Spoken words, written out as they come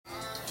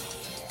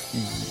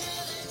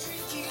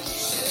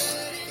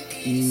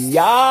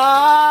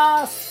Yes!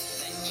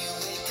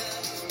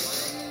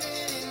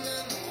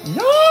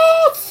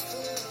 Yes!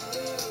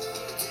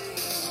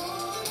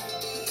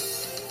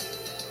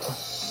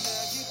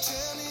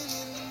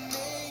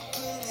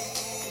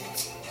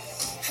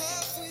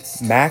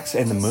 Max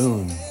and the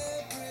Moon.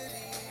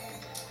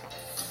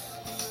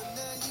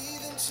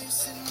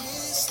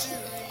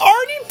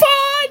 Artie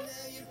Pod!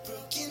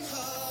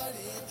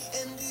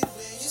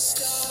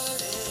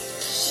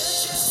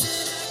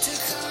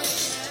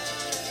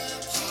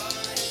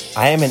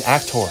 I am an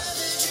actor.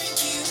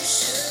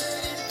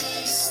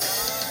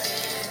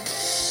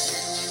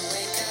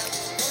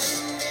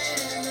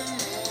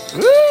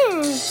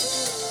 Ooh.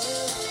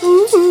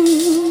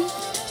 Ooh.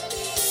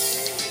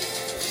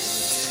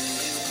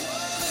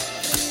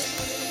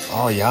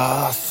 Oh,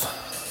 yes.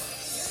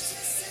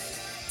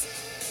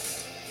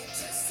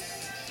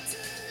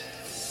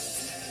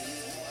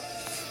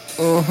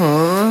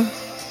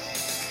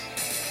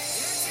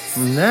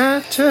 An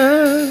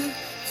actor.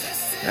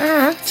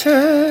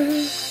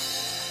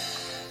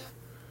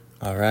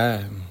 All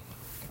right.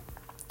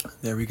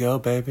 There we go,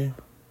 baby.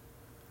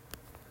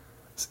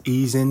 Let's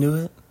ease into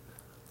it.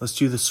 Let's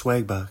do the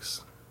swag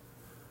box.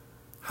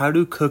 How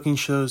do cooking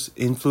shows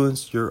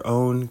influence your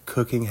own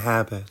cooking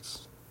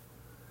habits?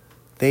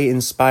 They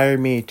inspire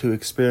me to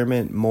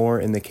experiment more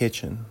in the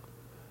kitchen.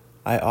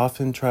 I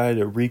often try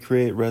to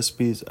recreate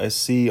recipes I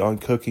see on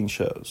cooking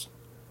shows.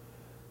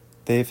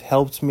 They've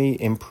helped me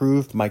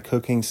improve my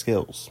cooking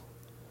skills.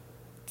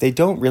 They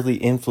don't really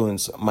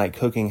influence my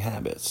cooking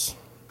habits.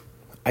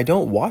 I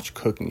don't watch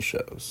cooking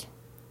shows.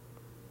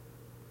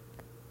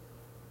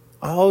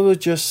 I'll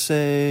just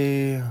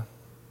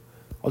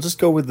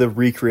go with the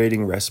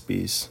recreating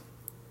recipes.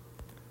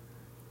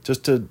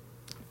 Just to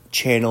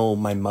channel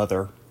my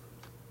mother.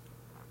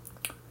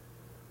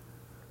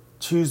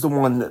 Choose the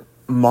one that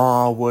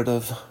Ma would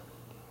have.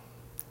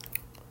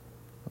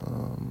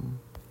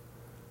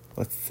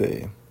 Let's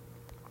see.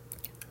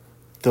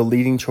 The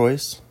leading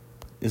choice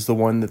is the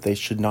one that they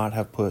should not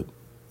have put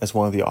as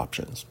one of the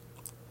options.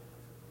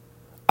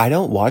 I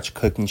don't watch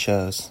cooking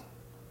shows.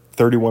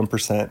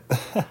 31%.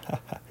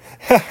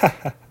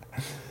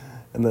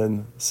 And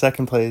then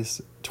second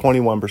place,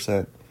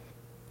 21%.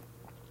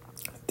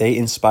 They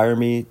inspire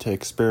me to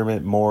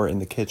experiment more in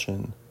the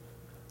kitchen.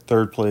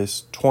 Third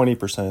place,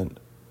 20%.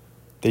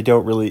 They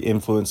don't really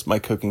influence my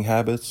cooking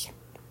habits.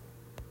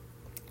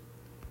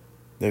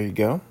 There you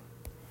go.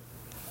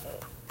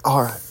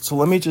 All right, so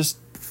let me just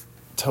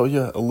tell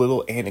you a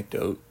little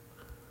anecdote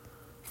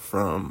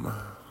from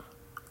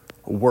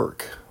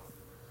work.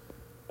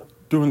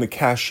 Doing the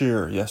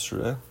cashier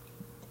yesterday.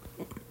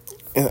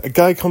 And a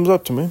guy comes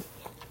up to me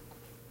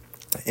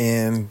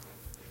and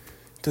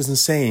doesn't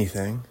say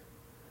anything.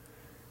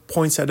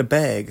 Points at a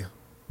bag.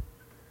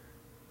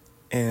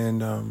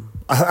 And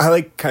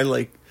I kind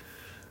of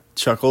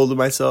chuckled to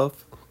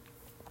myself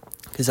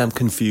because I'm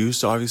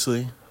confused,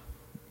 obviously.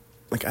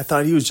 I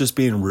thought he was just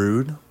being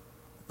rude.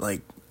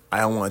 I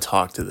don't want to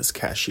talk to this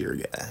cashier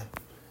guy.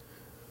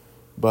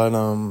 But,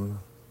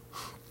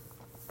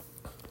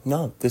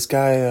 no, this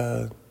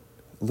guy,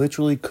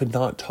 literally could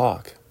not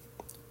talk.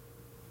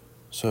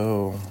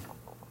 So,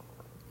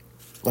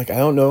 I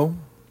don't know.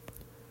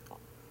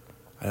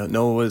 I don't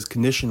know what his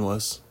condition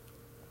was.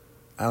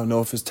 I don't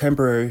know if it's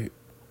temporary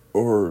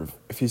or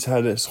if he's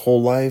had his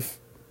whole life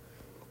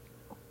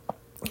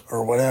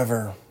or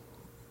whatever.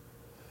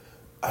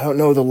 I don't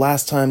know the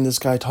last time this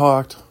guy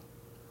talked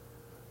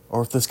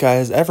or if this guy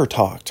has ever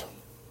talked.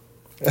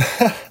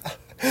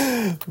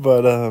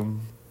 But,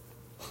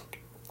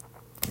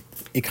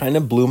 it kind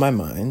of blew my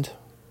mind.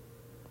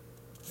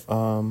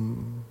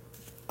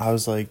 I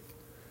was like,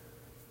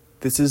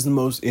 this is the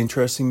most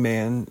interesting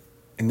man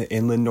in the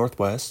inland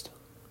Northwest.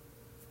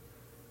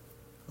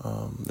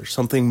 There's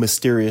something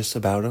mysterious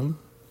about him.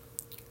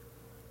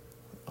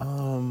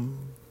 And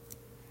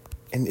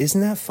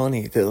isn't that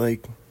funny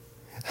that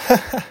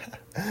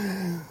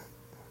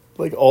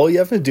all you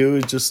have to do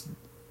is just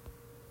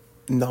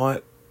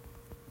not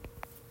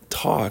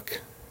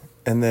talk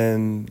but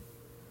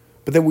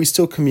then we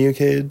still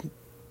communicated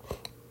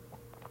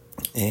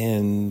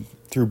and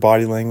through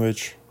body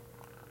language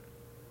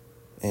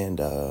and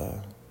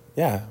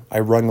I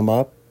rung him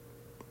up,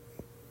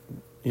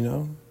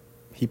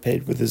 he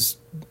paid with his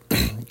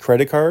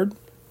credit card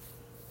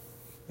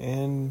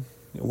and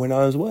went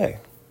on his way.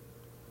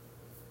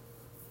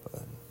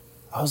 But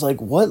I was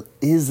like, what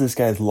is this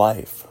guy's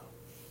life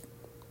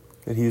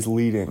that he's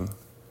leading?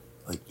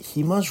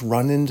 He must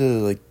run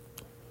into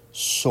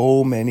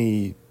so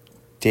many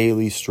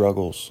daily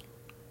struggles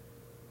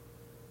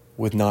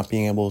with not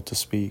being able to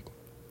speak.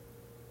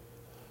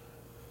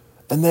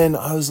 And then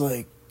I was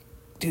like,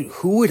 dude,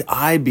 who would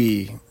I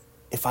be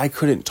if I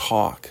couldn't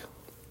talk?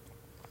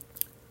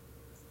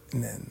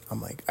 And then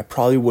I'm like, I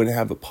probably wouldn't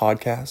have a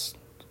podcast.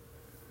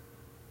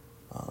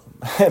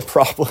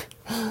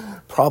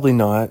 Probably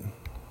not.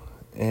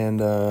 And,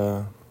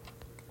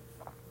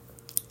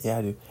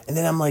 yeah, dude. And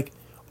then I'm like,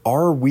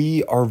 are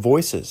we our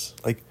voices?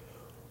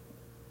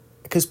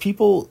 because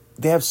people,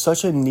 they have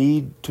such a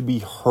need to be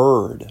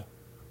heard.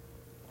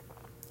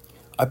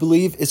 I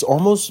believe it's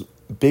almost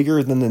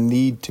bigger than the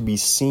need to be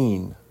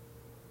seen.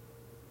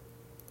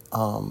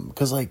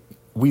 Because like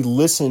we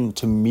listen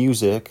to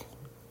music,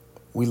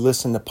 we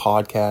listen to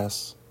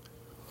podcasts.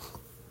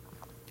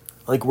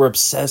 Like we're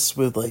obsessed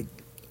with like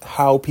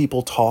how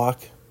people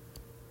talk.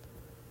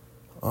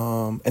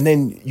 And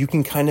then you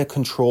can kind of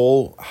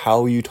control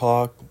how you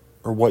talk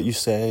or what you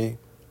say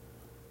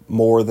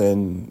more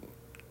than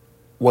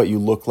what you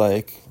look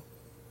like.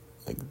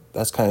 Like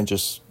that's kind of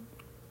just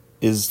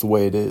is the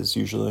way it is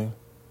usually.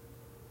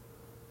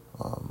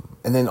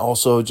 And then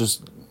also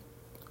just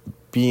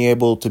being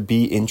able to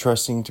be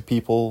interesting to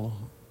people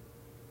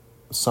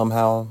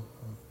somehow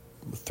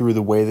through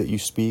the way that you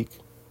speak.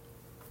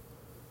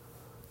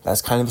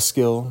 That's kind of a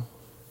skill.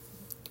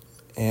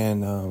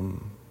 And,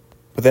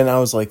 but then I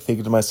was like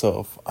thinking to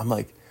myself, I'm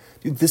like,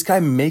 dude, this guy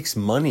makes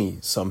money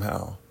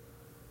somehow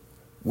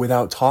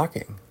without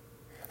talking.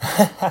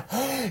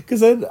 Because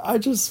then I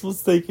just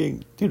was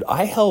thinking, dude,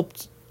 I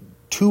helped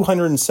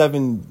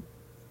 207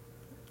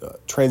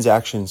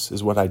 transactions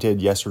is what I did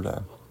yesterday.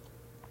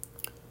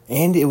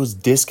 And it was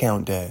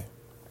discount day.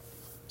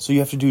 So you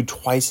have to do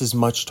twice as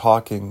much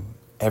talking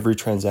every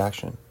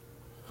transaction.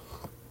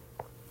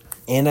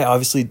 And I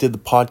obviously did the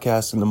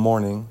podcast in the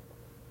morning.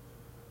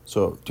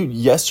 So, dude,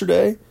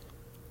 yesterday,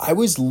 I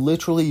was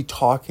literally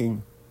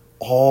talking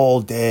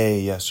all day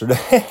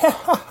yesterday.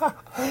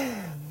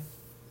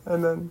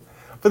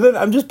 But then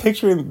I'm just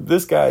picturing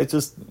this guy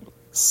just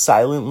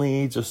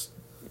silently,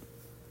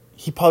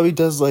 he probably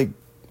does like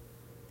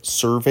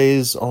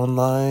surveys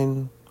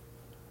online,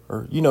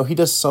 or, he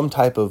does some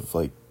type of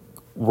like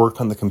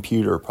work on the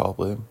computer,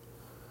 probably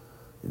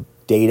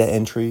data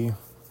entry.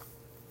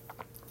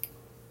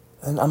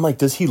 And I'm like,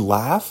 does he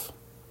laugh?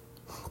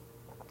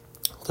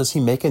 Does he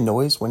make a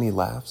noise when he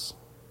laughs?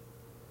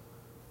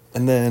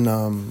 And then,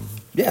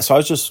 so I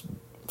was just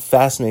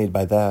fascinated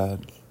by that.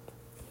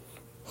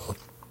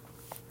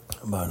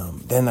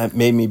 But then that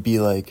made me be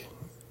like,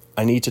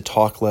 I need to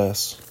talk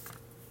less.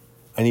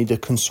 I need to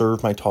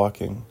conserve my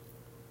talking.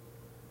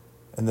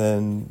 And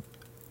then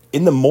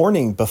in the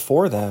morning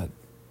before that,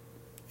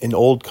 an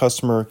old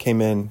customer came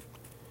in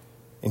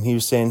and he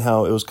was saying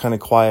how it was kind of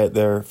quiet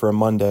there for a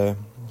Monday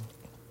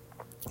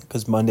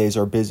because Mondays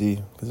are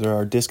busy because there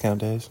are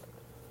discount days.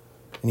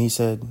 And he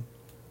said,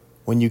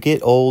 when you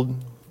get old,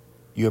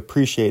 you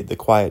appreciate the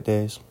quiet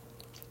days.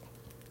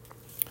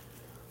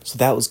 So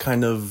that was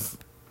kind of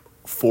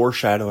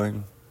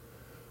foreshadowing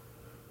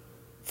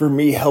for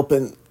me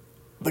helping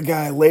the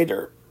guy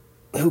later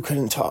who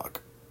couldn't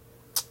talk.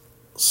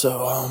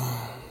 So,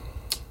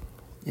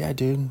 yeah,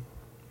 dude.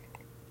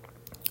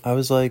 I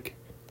was like,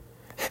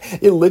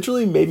 it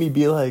literally made me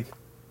be like,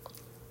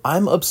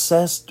 I'm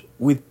obsessed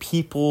with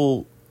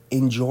people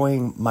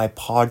enjoying my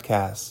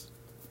podcast.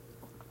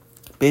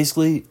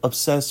 Basically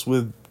obsessed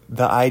with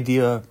the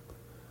idea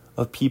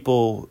of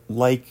people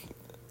like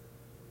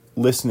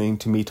listening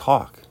to me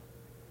talk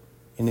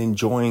and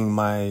enjoying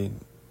my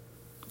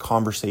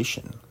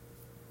conversation.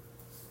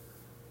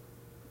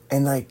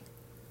 And like,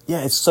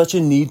 yeah, it's such a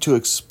need to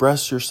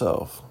express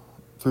yourself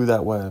through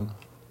that way.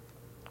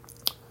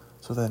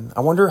 So then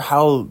I wonder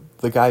how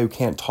the guy who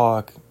can't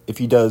talk, if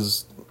he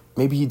does,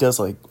 maybe he does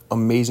like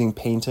amazing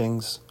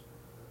paintings,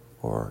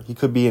 or he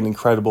could be an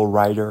incredible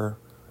writer,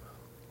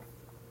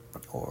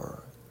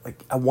 or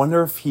like, I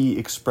wonder if he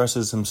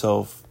expresses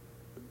himself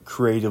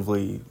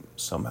creatively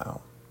somehow.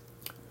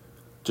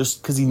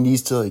 Just because he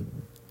needs to like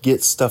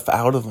get stuff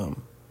out of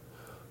him.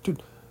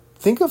 Dude,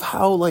 think of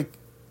how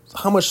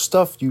much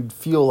stuff you'd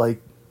feel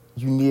like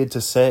you needed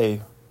to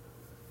say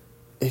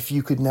if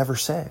you could never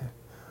say.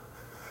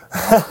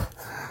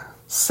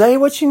 Say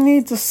what you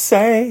need to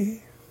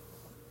say.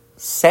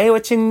 Say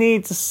what you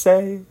need to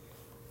say.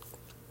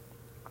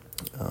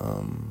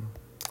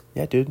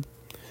 Yeah, dude.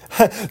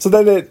 So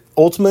then it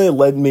ultimately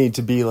led me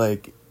to be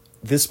like,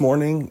 this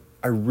morning,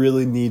 I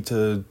really need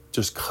to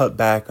just cut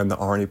back on the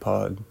Arnie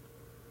pod.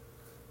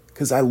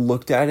 Because I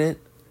looked at it.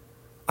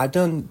 I've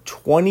done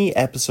 20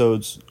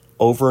 episodes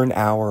over an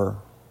hour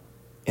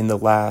in the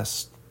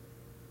last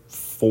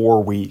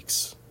 4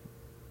 weeks.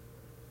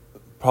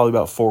 Probably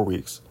about 4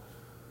 weeks.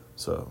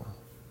 So,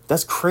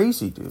 that's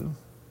crazy, dude.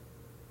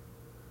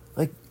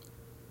 Like,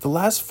 the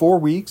last 4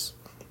 weeks,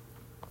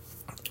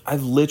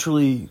 I've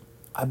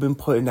been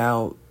putting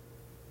out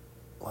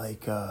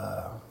like,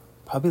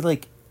 probably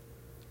like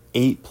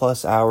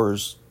 8+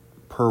 hours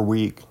per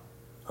week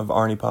of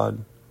Arnie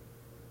pod.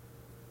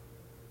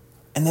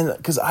 And then,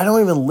 because I don't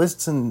even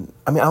listen,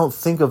 I don't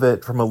think of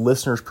it from a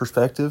listener's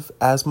perspective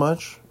as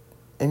much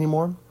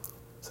anymore,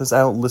 since I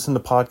don't listen to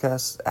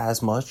podcasts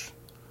as much.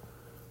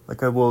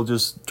 Like, I will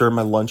just during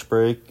my lunch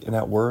break and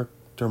at work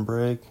during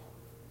break.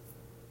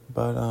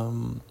 But,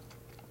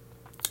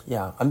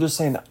 yeah, I'm just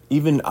saying,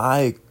 even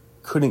I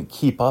couldn't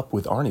keep up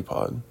with Arnie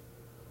pod.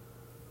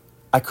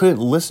 I couldn't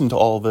listen to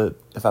all of it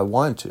if I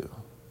wanted to.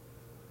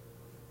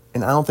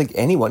 And I don't think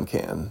anyone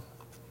can.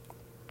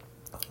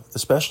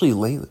 Especially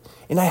lately.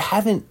 And I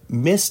haven't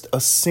missed a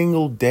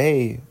single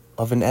day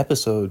of an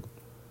episode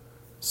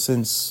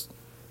since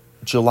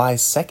July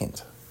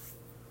 2nd.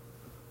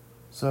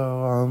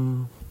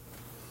 So,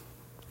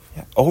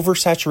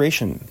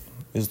 oversaturation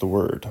is the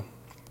word.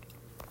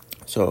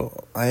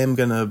 So I am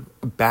going to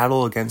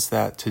battle against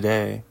that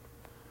today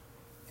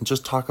and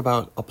just talk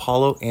about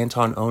Apolo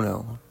Anton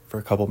Ohno for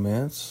a couple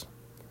minutes.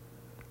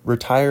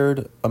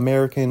 Retired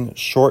American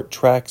short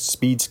track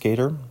speed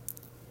skater,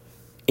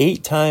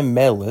 8-time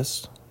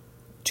medalist,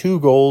 2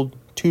 gold,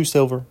 2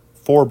 silver,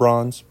 4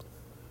 bronze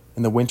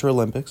in the Winter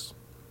Olympics.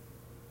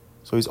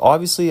 So he's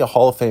obviously a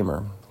Hall of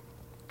Famer.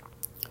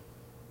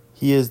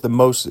 He is the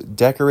most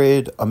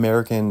decorated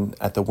American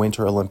at the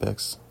Winter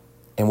Olympics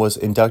and was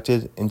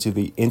inducted into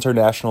the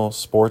International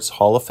Sports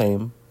Hall of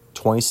Fame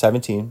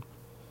 2017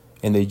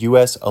 and the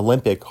U.S.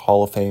 Olympic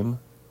Hall of Fame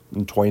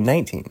in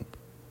 2019.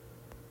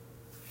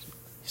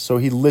 So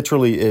he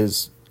literally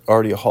is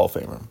already a Hall of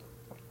Famer.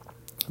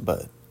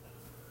 But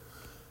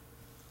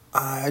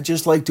I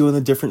just like doing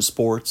the different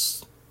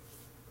sports.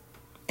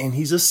 And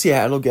he's a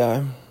Seattle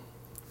guy.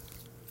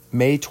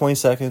 May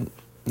 22nd,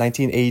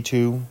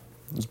 1982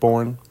 was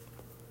born.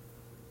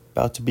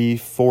 About to be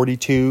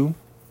 42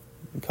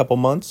 in a couple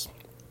months.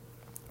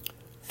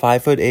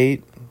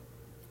 5'8",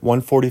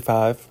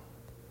 145.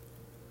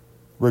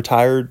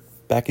 Retired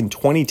back in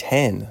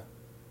 2010.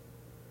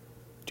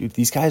 Dude,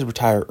 these guys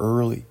retire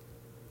early.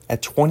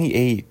 At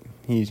 28,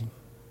 he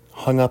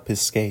hung up his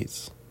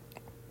skates.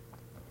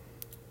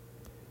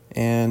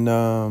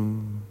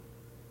 And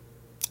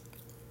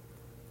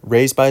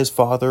raised by his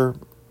father,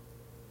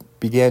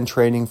 began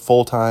training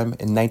full-time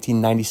in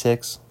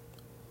 1996.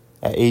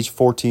 At age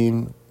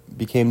 14,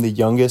 became the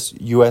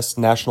youngest U.S.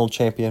 national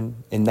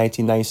champion in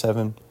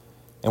 1997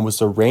 and was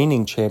the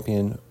reigning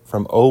champion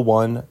from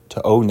 2001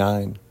 to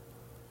 2009,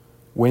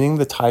 winning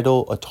the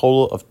title a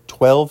total of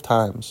 12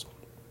 times.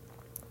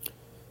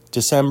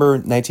 December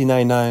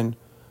 1999,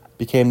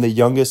 became the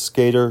youngest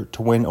skater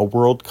to win a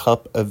World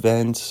Cup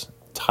event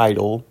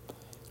title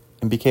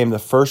and became the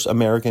first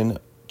American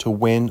to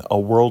win a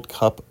World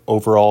Cup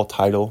overall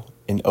title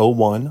in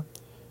 2001,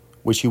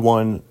 which he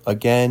won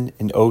again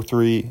in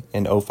 2003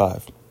 and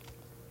 2005.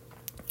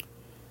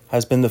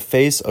 Has been the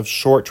face of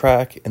short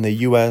track in the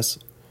U.S.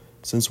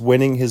 since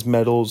winning his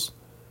medals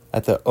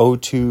at the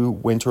 2002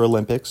 Winter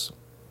Olympics,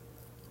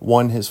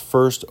 won his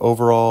first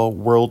overall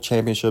world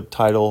championship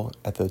title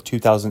at the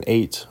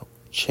 2008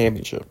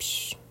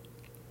 championships.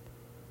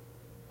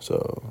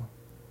 So,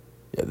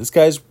 yeah, this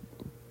guy's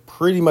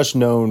pretty much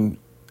known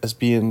as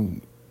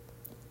being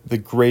the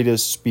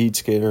greatest speed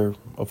skater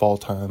of all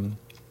time.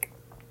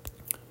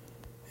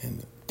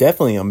 And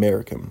definitely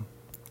American.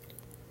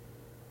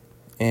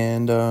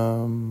 And,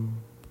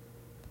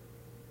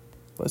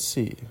 let's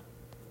see.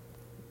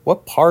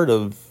 What part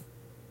of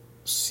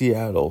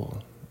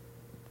Seattle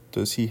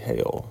does he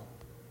hail?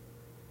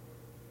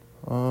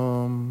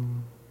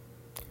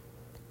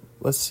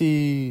 Let's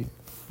see.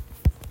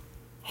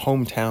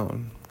 Hometown.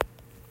 And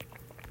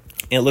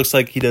it looks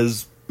like he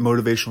does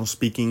motivational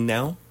speaking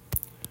now.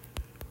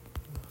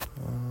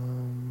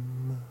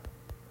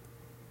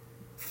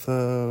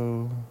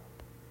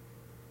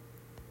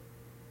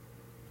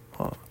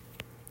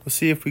 Let's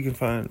see if we can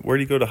find, where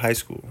did he go to high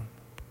school?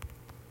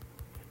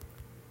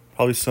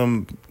 Probably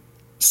some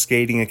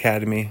skating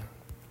academy.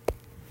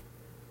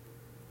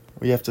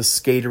 We have to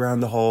skate around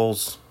the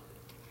halls.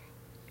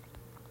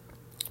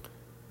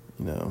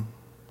 You know.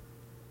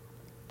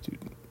 Dude,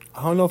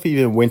 I don't know if he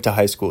even went to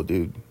high school,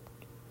 dude.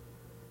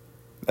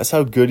 That's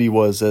how good he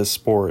was at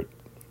sport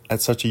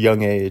at such a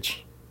young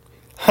age.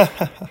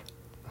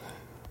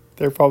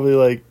 They're probably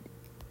like,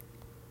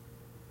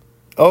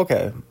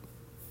 okay,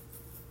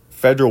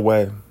 Federal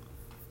Way.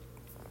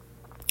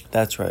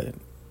 That's right.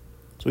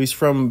 So he's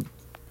from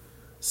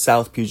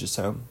South Puget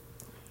Sound.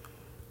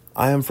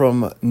 I am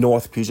from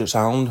North Puget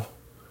Sound.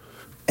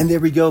 And there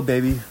we go,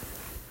 baby.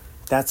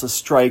 That's a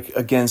strike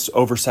against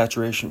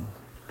oversaturation.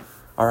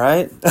 All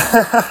right?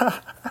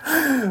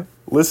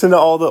 Listen to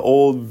all the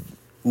old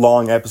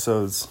long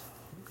episodes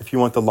if you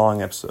want the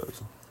long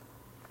episodes.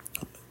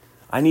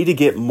 I need to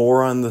get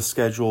more on the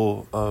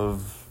schedule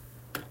of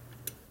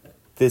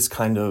this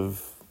kind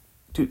of...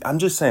 Dude, I'm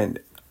just saying,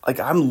 like,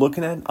 I'm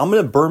looking at... I'm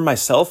going to burn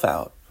myself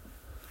out.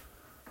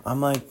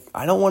 I'm like,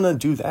 I don't want to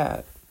do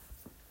that.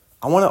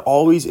 I want to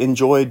always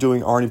enjoy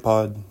doing Arnie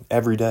Pod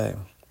every day.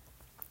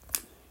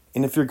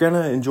 And if you're going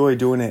to enjoy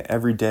doing it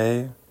every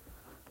day,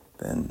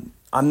 then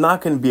I'm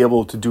not going to be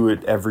able to do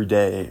it every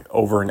day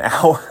over an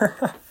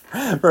hour.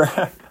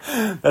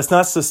 That's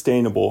not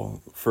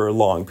sustainable for a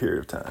long period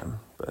of time.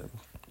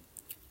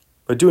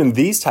 But doing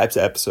these types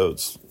of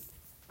episodes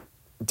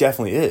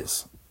definitely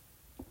is.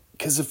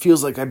 Because it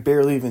feels like I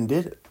barely even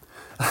did it.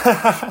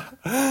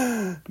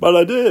 But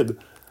I did.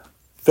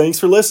 Thanks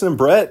for listening,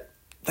 Brett.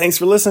 Thanks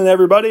for listening,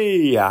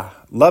 everybody. Yeah,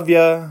 love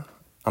ya.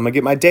 I'm going to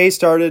get my day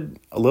started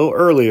a little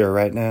earlier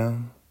right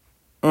now.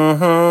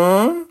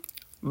 Bye.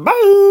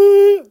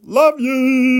 Love you.